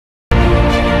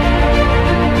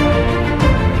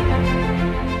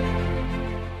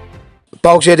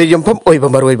पाउसेदे यमफम ओइबा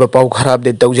मरोइबा पाउ खराब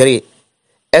दे तौजरी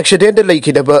एक्सीडेंट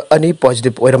लेखिदबा अनि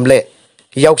पॉजिटिव ओइरमले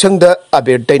याउसंगदा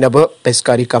अबेर तैनबा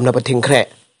पेस्कारी कामनबा थिंखरे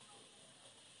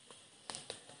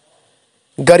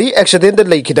गाड़ी एक्सीडेंट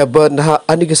लेखिदबा नहा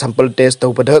अनि के सैंपल टेस्ट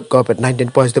तौबदा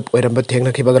कोविड-19 पॉजिटिव ओइरमबा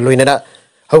थेंगनखिबा लोइनना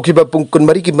हौखिबा पुंग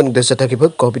कुनमरी की मनगदा सथखिबा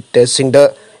कोविड टेस्ट सिंगदा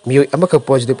मियोइ अमख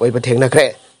पॉजिटिव ओइबा थेंगनखरे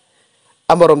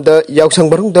अमरोमदा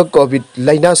याउसंग मरुंगदा कोविड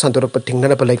लाइना संतोरप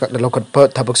थिंगनबा लेखकना लौखटपा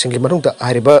थबक सिंगि मरुंगदा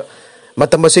आरिबा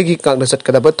मतम असिगी कांगना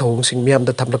सटकदबा थौंग सिंग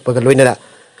मियामदा थमलकपा लोइनना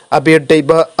अबेर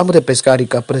तैबा अमदा पेस्कारी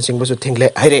कापन सिंगबसु थिंगले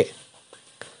हाइरे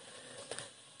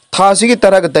थासिगी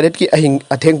तराग तरेट की अहिंग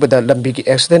अथेंगबदा लंबी की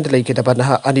एक्सीडेंट लेखिदबा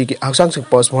नहा अनि की हक्सांग सिंग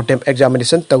पोस्टमार्टम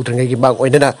एग्जामिनेशन तौद्रंगे की मांग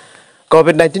ओइनना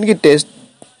कोविड-19 की टेस्ट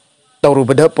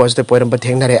तौरुबदा पॉजिटिव ओइरमबा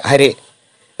थेंगनरे हाइरे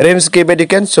रिम्स के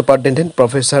medical superintendent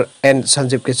professor N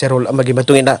Sanjeev के सेरोल अमगी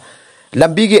मतुंगिना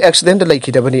लंबी की एक्सीडेंट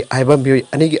लेखिदबनी आइबा मियोइ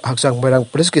अनि की हक्सांग मोइरांग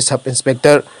पुलिस की सब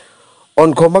इंस्पेक्टर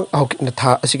ओनखोमंग हौकिना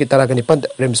था असिगी तरागनि पंद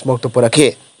रिम्स मोक्तो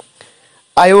पुरखे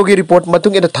आयो की रिपोर्ट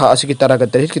मतुंगिना था असिगी तराग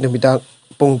तरेट की नुमिदांग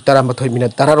पुंग 13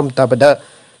 मिनट 10 रोम ताबदा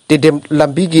टिडेम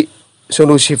लंबी की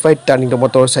Sonu Shifai turning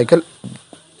motorcycle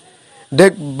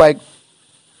deck bike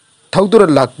थौदुर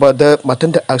लाकबदा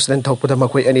मथंद accident थौपदा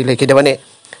मखोय अनि लेखिदबने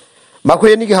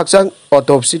मखोय अनि की हक्सांग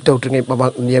ऑटोप्सी तौद्रिंगे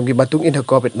ममांग नियम की मतुंग इन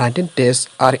कोविड-19 टेस्ट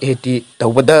RAT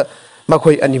तौबदा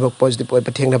मखोय अनि पॉजिटिव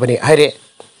ओइबा थेंगनबने हाइरे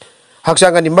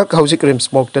हक्सांग अनिमक हौजिक रिम्स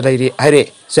मोक्ता लैरे हाइरे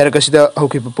सेरकसिदा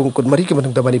हौखिबा पुंग कुनमरी की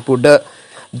मनुंगदा मणिपुरदा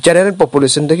जनरल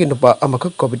पॉपुलेशन दगी नुपा अमख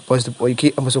कोविड पॉजिटिव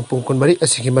ओइकी अमसुंग पुंग कुनमरी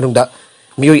असिगी मनुंगदा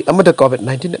मियोइ अमदा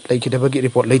कोविड-19 लेखिदबगी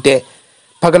रिपोर्ट लेते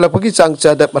फगलपगी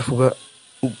चांगचादा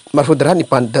मरफुदरा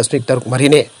निपान दशमिक तरुक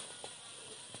मरीने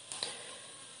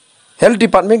हेल्थ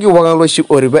डिपार्टमेंट की वांगालोइसि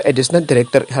ओरिबा एडिशनल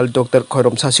डायरेक्टर हेल्थ डॉक्टर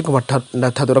खोरम सासी कुमार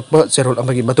थादोरकबा जेरोल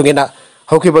अमगी मतुंगिना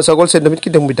हौखिबा सगोल से नमित की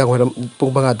दंगमिदांग वरम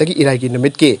पुंग बंगा दगी इराइगी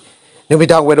नमित की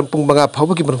नुमिदांग वरम पुंग बंगा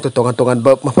फावगी मनुंगदा तोंगान तोंगान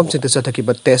मफम सिंगदा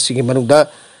सथकिबा टेस्ट सिंगी मनुंगदा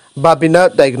बाबिना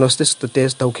डायग्नोस्टिक्स टू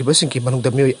टेस्ट तौखिबा सिंगी मनुंगदा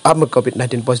मियोइ आम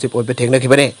कोविड-19 पॉजिटिव ओइबा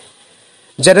थेंगनखिबने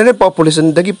जनरल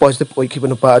पॉपुलेशन दगी पॉजिटिव ओइखिबा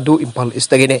नुपा अदु इम्फाल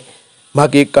ईस्टगिने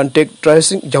मागी कांटेक्ट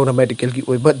ट्रेसिंग याona मेडिकल की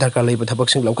ओइबा दरकार लेबा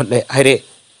थबकसिंग लौखटले हाइरे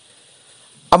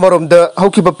अमरोमदा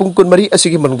हौखिबा पुंग कुनमरी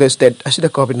असिगी मनुंगदा स्टेट असिदा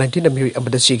कोविड-19 मियोइ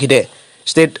अमदा सिगिदे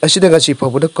स्टेट असिदा गसी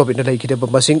फावबदा कोविड लेखिदबा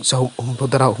मसिंग सहम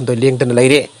हुमदरा हुमदो लेंगदना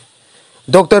लैरे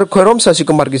डॉक्टर खोरम सासी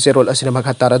कुमार की सेरोल असिना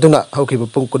मखा तारादुना हौखिबा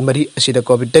पुंग कुनमरी असिदा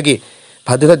कोविड दगी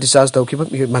फादना डिस्चार्ज तौखिबा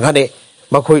मियोइ मंगाने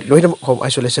मखोइ लोइनम होम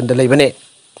आइसोलेशन दा लैबने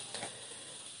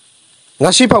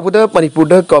ngasi phabuda manipur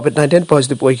da covid-19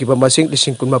 positive oikiba masing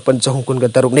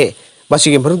 19,713 ne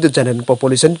masigi marung da general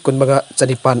population kunmaga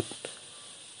chanipan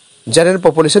general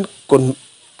population kun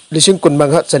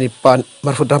 19,713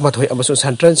 marfudramathoi amasu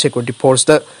central security force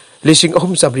da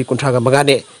 3,313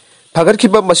 ne phagar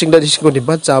khiba masing da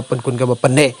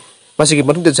 19,713 ne masigi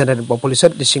marung da general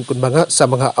population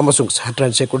 19,909 amasu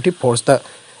central security force da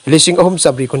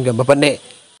 3,313 ne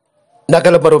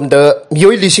Nakala marom da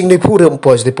mioi lising ne phuram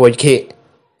positive point ke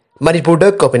Manipur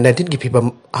da COVID-19 ki phibam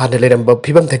hana leramba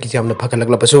phibam thaki jamna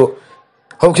phakalakla pasu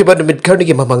haukiba numit kharni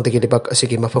ki mamang tagi lebak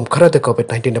asigi mafam khara da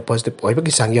COVID-19 na positive oiba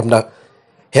ki sangyamna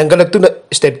henggatlakna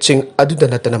state sing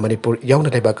aduda natana Manipur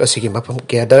yauna lebak asigi mafam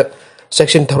kya da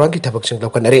section thorang ki thabak sing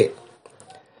laukanare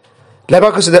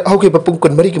lebak asida haukiba pung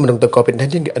kunmari ki manung da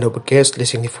COVID-19 ki anuba case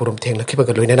lising ni forum thengla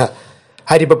khibaga loinana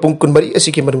Hariba pung kunmari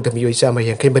asiki manung da mioi sama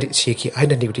yang kembari siki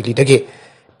aina New Delhi dagi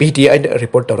PTI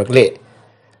report tawrakle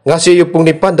ngasi yu pung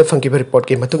ni panda fangkiba report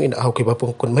ke matung in haukiba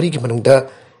pung kunmari ki manung da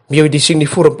mioi dising ni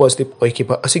forum positive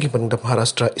oikiba asiki manung da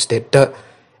Maharashtra state da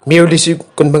mioi dising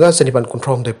kunmaga sanipan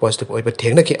control da positive oiba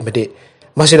thengna ki amade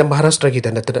masina Maharashtra ki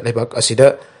da natana lebak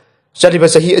asida chaliba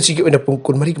sahi asiki oina pung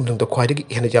kunmari ki manung da khwaidagi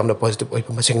hena jamna positive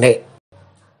oiba masingne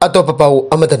atopa pau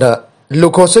amadana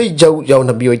Lukhosei Zou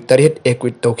yaona mioi taret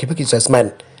Accuate toukhibagi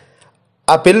judgement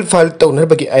Apeal file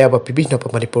tounabagi ayaba pibinaba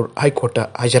Manipur High Court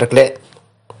haijrkle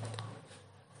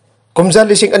Kumjal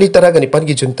lising ani taragani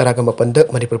pangi June taragamapan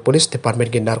Manipur Police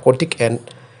Department ki Narcotic and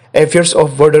Affairs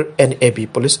of Border NAB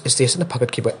Police Station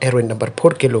phagat kiba heroin number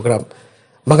 4 kg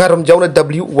mangarom jauna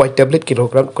W white tablet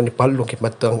kilogram konipal lungki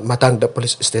matang da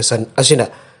police station asina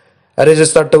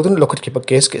register tawdun lokhat kiba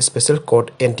case ke special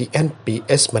court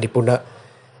NDNPS Manipur na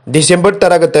December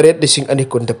taraga taret lising ani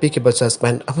kunda pi kiba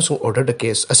judgement amasung order the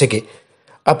case asege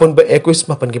upon ba 21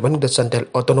 mapan ki manung da Central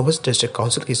Autonomous District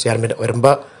Council ki chairman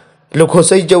Oiramle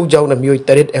Lukhosei Zou na mioi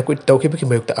taret Accuate toukhibagi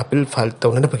mayukta appeal file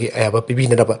tawnana bagi ayaba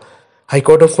pibinaba High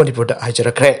Court of Manipur da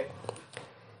ayaba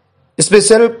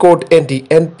Special Court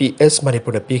NDNPS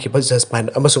Manipur da pi kiba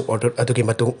judgement amasung order adugi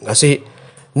matung ngasi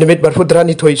nimit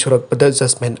barfudrani thoi surak pada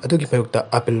judgement adugi mayukta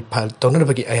appeal file tawnana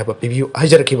bagi ayaba pibiu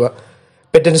ayaba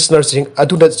पेटेंशनर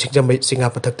अदुना सिंगजमै सिंगा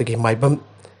पथक्तगी माइबम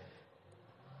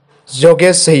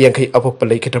जोगेश सही यांखै अपोक्प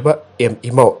लेखिद्रबा M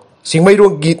इमो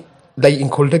सिंगमैरोंगी लाई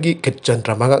इंखोलदगी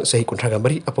किचंद्र मांगा सही कुंथ्रागा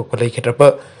मरी अपोक्प लेखिद्रबा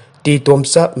T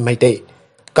तोमसा मैते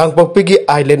कांगपोक्पिगी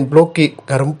island block की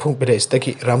गारमफुंग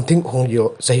विलेजदगी रामथिंग होंगयो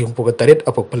सही हुंपुगा तरेट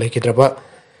अपोक्प लेखिद्रबा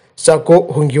चाको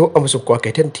होंगयो अमसु क्वा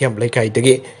कैथेन Thiem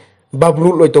लेखाइदगी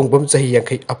Bablu Loitongbam सही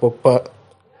यांखै अपोक्प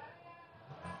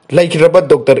लेखिद्रबा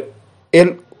डॉक्टर एल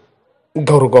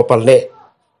गौरगोपाल ने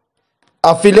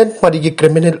अफिलेंट मरीगी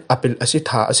क्रिमिनल अपील असी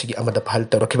था असिगी अमदा file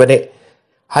तौरखिबने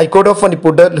high court of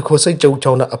Manipur the लुखोसै जौ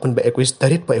चौना अपन एक्विस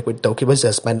तरित प एक्विट तौखिबा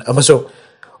जजमेंट अमसो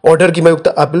ऑर्डर की मयुक्त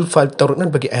appeal file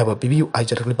तौरनबगी आयबा बिबियु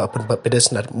आइजरकले upon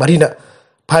petitioner Marina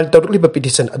file तौरलिबा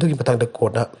petition अदुगी मतंगदा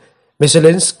कोर्टना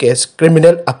miscellaneous case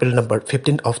criminal appeal number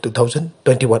 15 of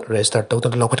 2021 register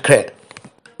तौदन लौखटख्रे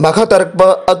माखा तारकबा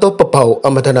अतोप पाउ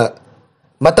अमदना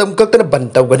मतम कक्तना बंद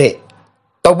तौगने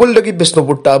तौबुलदगी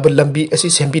बिष्णुपुर ताब लंबी असी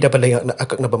सेंबीदबा लेंगाकना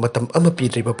अकक्नबा मतम अमा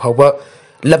पीद्रिबा फावबा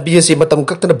लंबी असी मतम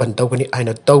कक्तना बंद तौगनी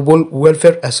आइना तौबुल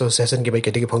वेलफेयर एसोसिएशन की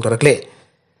बैकेटगी फोंदरकले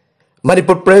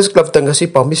Manipur press club तंगसी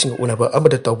पामिसिंग उनबा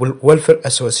अमदा तौबुल welfare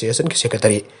association की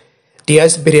सेक्रेटरी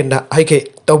टीएस बिरेना हाइके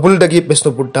तौबुलदगी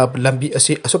बिष्णुपुर ताब लंबी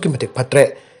असी असोकी मते फत्रे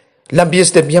लंबी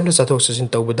असी मियामना साथोक सजिन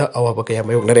तौबदा अवाबा कया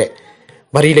मयोगनरे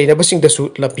मरी लेनाबसिंगदसु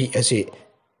लंबी असी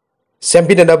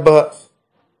सेंबीदनबा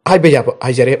हाइबा याबा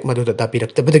हाइजरे मदुदा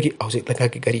तापिरक्तबदगी हौजिक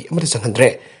लंगाकी गारी अमदा संहंद्रे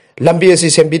लंबी असी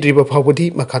सेंबीद्रिबा फावबदी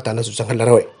मखाताना सु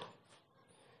संहलरoi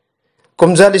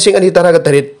कुमजा लिसिंग अनि तरागा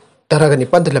तरेत तरागा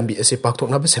निपान लंबी असी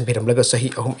पाक्थोकनाबा सेंबीरमलगा सही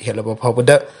अहुम हेलबा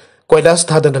फावबदा कोइलास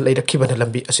थादना लेरखिबना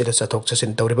लंबी असिदा चथोक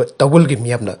चसिन तौरिबा तौबुलगी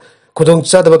मियामना खुदोंग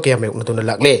चादबा कयामेउनदुना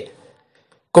लागले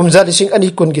कुमजा लिसिंग अनि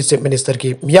कुनगी चीफ मिनिस्टर की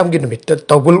मियामगी नुमित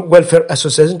तौबुल welfare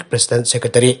association president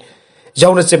secretary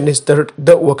जाउना chief minister the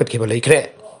वकतखिबा लेखरे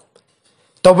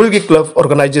तौबुल की क्लब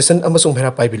ऑर्गेनाइजेशन अमसुंग भेरा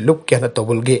पाइबि लुक क्याना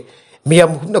तौबुल की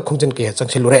मियाम हुना खुंजन के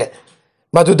चंगसिलुरे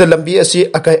मधुद लंबी असी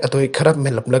अकाय अतोय खराब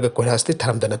मेलपलगा कोइलास्ति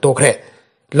थारमदना तोखरे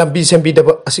लंबी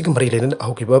सेंबीदबा असिग मरी लेनन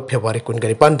हौकिबा फेब्रुवारी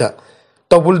 19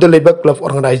 तौबुल द लेबा क्लब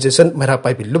ऑर्गेनाइजेशन मेरा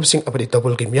पाइबि लुपसिंग अपदि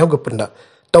तौबुल की मियाम गपुना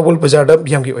तौबुल बाजार द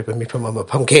मियाम की ओइबा मिफम अमा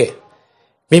फमखे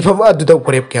मिफम अदुदा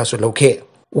वरेप क्यासु लौखे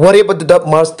वरेप अदुदा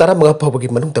मार्च 15 फावबगी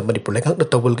मनुंग द मणिपुर लेंगाकना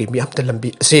तौबुल की मियाम द लंबी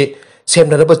असी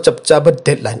सेमनरबा चपचाबा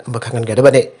डेडलाइन अमा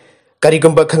खंगनगदबने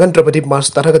करिगुंबा खंगनद्रबदी मार्च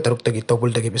 13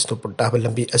 तौबुलदगी बिष्णुपुर ताब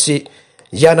लंबी असी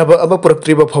यानबा अमा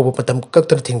पुरक्त्रिबा फावबा मतम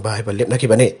कक्तन थिंगबा हाइबा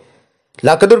लेपनाखिबने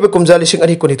लाकदुरबा कुमजा लिसिंग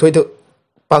अनि कुनिथोय the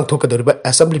पांगथोकदुरबा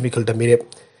assembly मिखल the मिरेप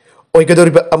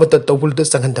ओइगदुरबा Amrut तौबुल the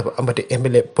संगनदबा अमते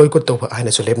MLA बोयकॉट तौबा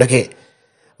हाइना सु लेपनाखे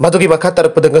मदुगी मखा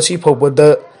तरपदा ngasi फावबा द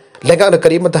लेंगाकना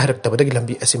करिमता हाइरकतबदगी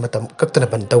लंबी असी मतम कक्तना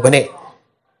बन तौगने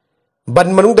बन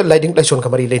मनुंग द लाइडिंग लाइसोन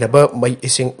कमरी लेनबा मई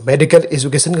इसिंग मेडिकल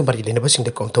एजुकेशन कमरी लेनबा सिंग द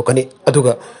कोंथोकनी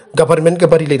अदुगा गवर्नमेंट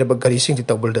कमरी लेनबा गरी सिंग द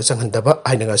तौबुल द संगनदबा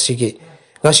आइना ngasi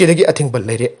अथिंग बल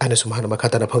लेरे आइना सुमान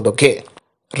मखाताना फंगदोके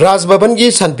राज भवन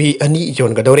की सनबी अनि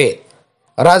योन-गाdouri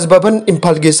राज भवन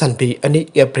इम्फाल की सनबी अनि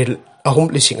अप्रैल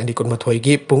 2023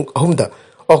 की पुंग अहुमदा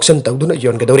ऑक्शन तौदुना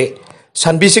योन-गाdouri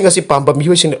सनबी सिंग असि पांबा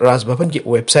मियोइ सिंग राज भवन की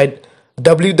वेबसाइट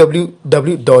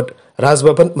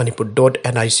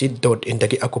www.rajbhavanmanipur.nic.in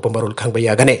दगी अकुपा मरोल खंगबा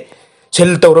यागने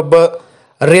छिल तौरबा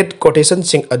रेड कोटेशन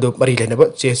सिंग अदु मरी लेनबा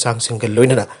चे सांग सिंग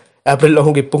लोइनना अप्रैल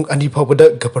अहुंगी पुंग अनि फावबदा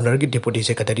गवर्नर की डिप्यूटी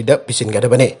सेक्रेटरी दा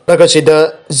पिसिनगदबने तगसिदा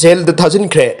jail the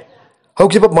थाजिनख्रे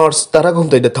हौकिबा March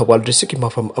 13 Thoubal district की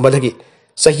मफम अमदगी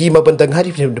सही मबंद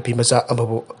ngari नुपी मचा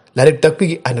अमबो लारिक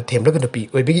तकपीगी आइना थेमलग नुपी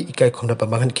ओइबिगी इकाय खोंगनबा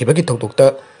मांगन खिबगी थौदोक्ता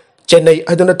चेन्नई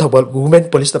अदुना थौबाल गवर्नमेंट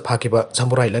पुलिस दा फाकिबा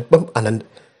समुराई लटबम आनंद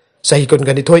सही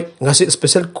कुनगनिथोय ngasi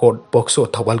स्पेशल कोर्ट बॉक्सो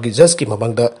थौबाल की जज की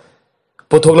ममंगदा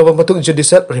पोथोगलबा मतुग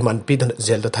जुडिशियल रिमांड पीदन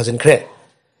जेल दा थाजिनख्रे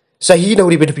सही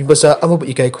नौरी बेनुपी मचा अमबो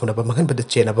इकाय खोंगनबा मांगन बद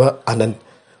चेनबा आनंद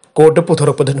कोर्ट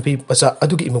पोथोरकपद नुपी मचा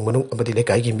अदुगी इमुंग मनुंग अमदि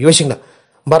लेकाई मियोसिंगना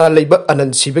बारा लेबा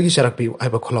आनंद सिबगी सरकपी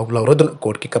आइबा खोलाव लाउरदन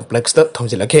कोर्ट की कॉम्प्लेक्स द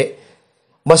थमजिलखे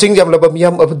मसिंग जामलबा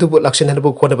मियाम अबदुबु लक्षनहनबु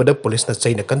खोनबदा पुलिस न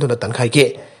चैना कंदुना तनखाइगे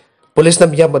पुलिस न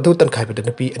मियाम अदु तनखाइबद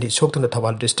नपी अनि सोक्तुना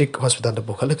Thoubal district hospital the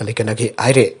बुखलक लेकनागे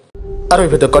आइरे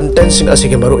अरोइबद content सिंग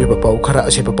असिगे मरो इबा पाउ खरा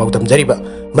असिबा पाउ तमजरिबा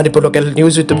Manipur local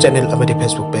news YouTube channel अमदि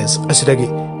Facebook page असिदगी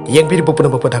येंगबिर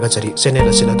पुपुनबु पथागचरी channel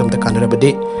असिना तमदा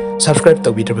कानरबदि subscribe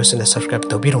तौबिदरबसना subscribe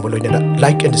तौबिरम लोइना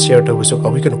like and share तौबसु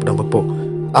अविकन पुनमपु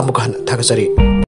अमुकान थागचरी।